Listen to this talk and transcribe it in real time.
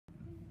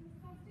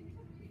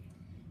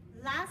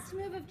Last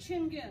move of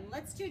ChunGun.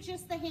 Let's do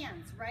just the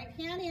hands. Right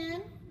hand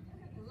in,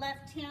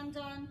 left hand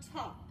on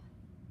top.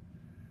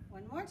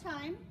 One more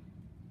time.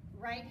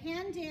 Right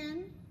hand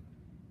in,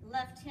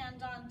 left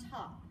hand on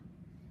top.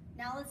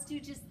 Now let's do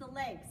just the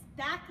legs.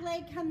 Back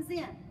leg comes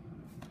in.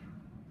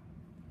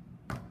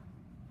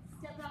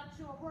 Step out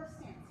to a horse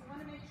stance. You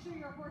want to make sure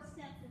your horse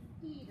stance is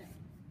even.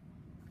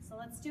 So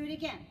let's do it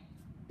again.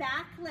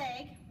 Back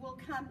leg will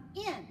come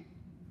in.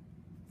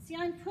 See,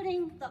 I'm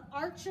putting the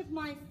arch of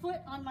my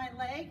foot on my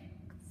leg.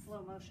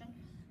 Slow motion.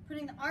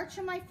 Putting the arch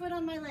of my foot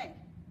on my leg.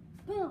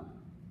 Boom,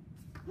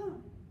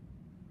 boom.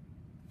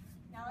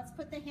 Now let's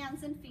put the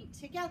hands and feet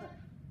together.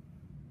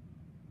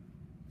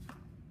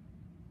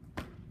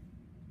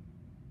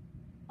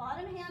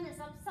 Bottom hand is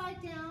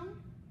upside down.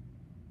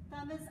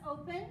 Thumb is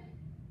open.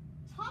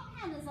 Top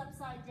hand is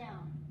upside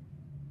down.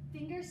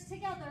 Fingers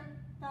together,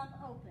 thumb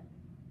open.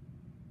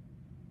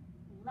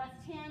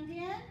 Left hand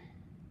in,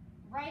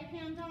 right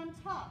hand on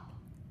top.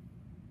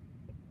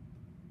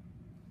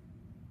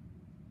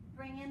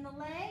 Bring in the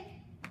leg.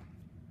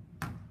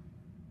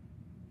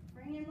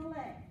 Bring in the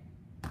leg.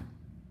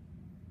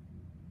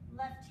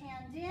 Left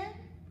hand in,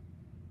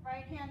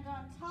 right hand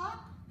on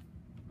top.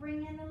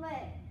 Bring in the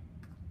leg.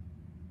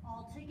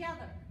 All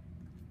together.